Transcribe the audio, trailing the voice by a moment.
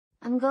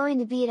I'm going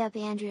to beat up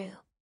Andrew.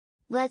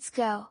 Let's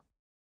go.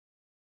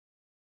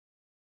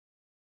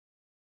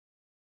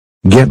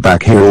 Get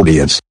back here,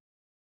 audience.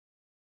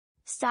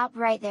 Stop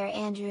right there,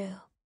 Andrew.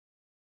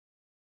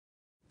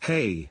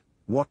 Hey,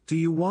 what do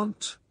you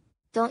want?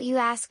 Don't you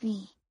ask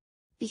me.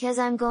 Because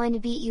I'm going to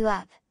beat you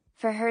up,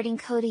 for hurting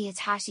Cody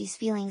Hatashi's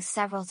feelings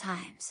several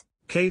times.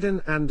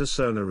 Caiden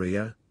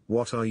Andersoneria,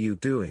 what are you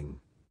doing?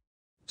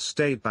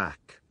 Stay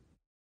back.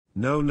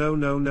 No no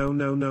no no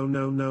no no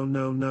no no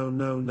no no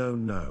no no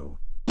no.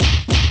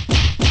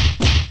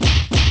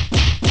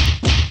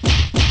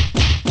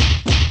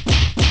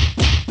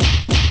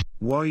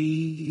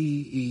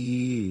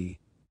 Why?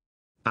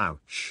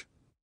 Ouch.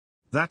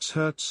 That's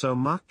hurt so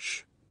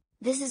much?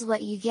 This is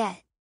what you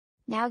get.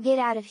 Now get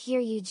out of here,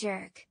 you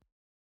jerk.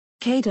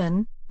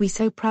 Caiden, we're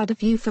so proud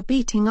of you for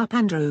beating up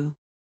Andrew.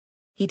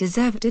 He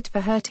deserved it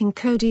for hurting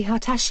Cody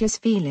Hatashi's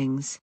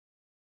feelings.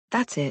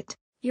 That's it.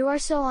 You are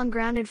so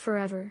ungrounded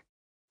forever.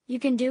 You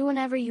can do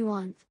whatever you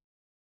want.